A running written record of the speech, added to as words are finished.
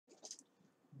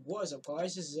What is up,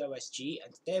 guys? This is OSG,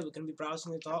 and today we're going to be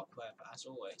browsing the dark web, as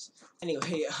always.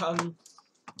 Anyway,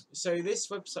 so this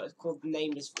website is called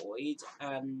Nameless Void,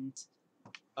 and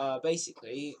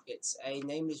basically it's a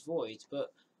nameless void.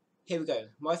 But here we go.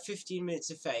 My 15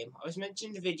 minutes of fame. I was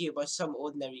mentioned in a video by some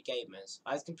ordinary gamers.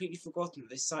 I had completely forgotten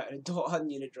that this site had a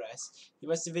 .onion address. You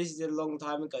must have visited a long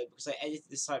time ago because I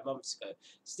edited the site months ago.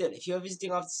 Still, if you're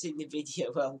visiting after seeing the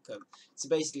video, welcome. So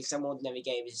basically, some ordinary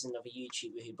gamers is another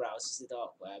YouTuber who browses the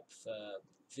dark web for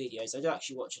videos. I do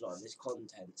actually watch a lot of this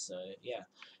content, so yeah.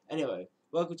 Anyway,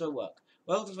 welcome to my work.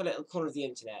 Welcome to a little corner of the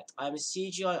internet. I am a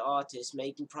CGI artist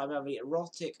making primarily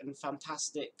erotic and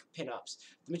fantastic pin-ups.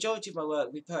 The majority of my work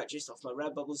will be purchased off my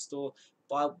Redbubble store,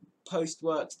 but I'll post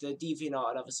work to the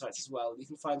DeviantArt and other sites as well. You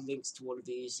can find links to all of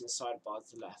these in the sidebar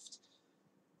to the left.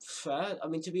 Fair? I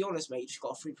mean, to be honest, mate, you just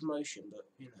got a free promotion, but,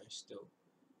 you know, still.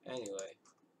 Anyway,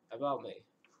 about me.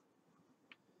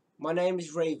 My name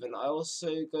is Raven. I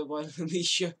also go by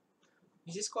Alicia.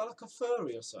 Is this quite like a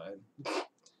furry or something?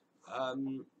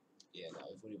 Yeah, no,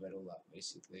 I've already read all that,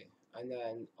 basically. And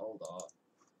then, hold on.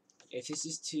 If this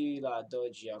is too, like,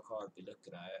 dodgy, I can't be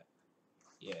looking at it.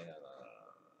 Yeah, no.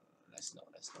 Let's not.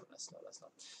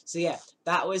 So yeah,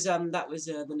 that was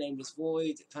the Nameless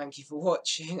Void. Thank you for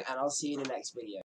watching, and I'll see you in the next video.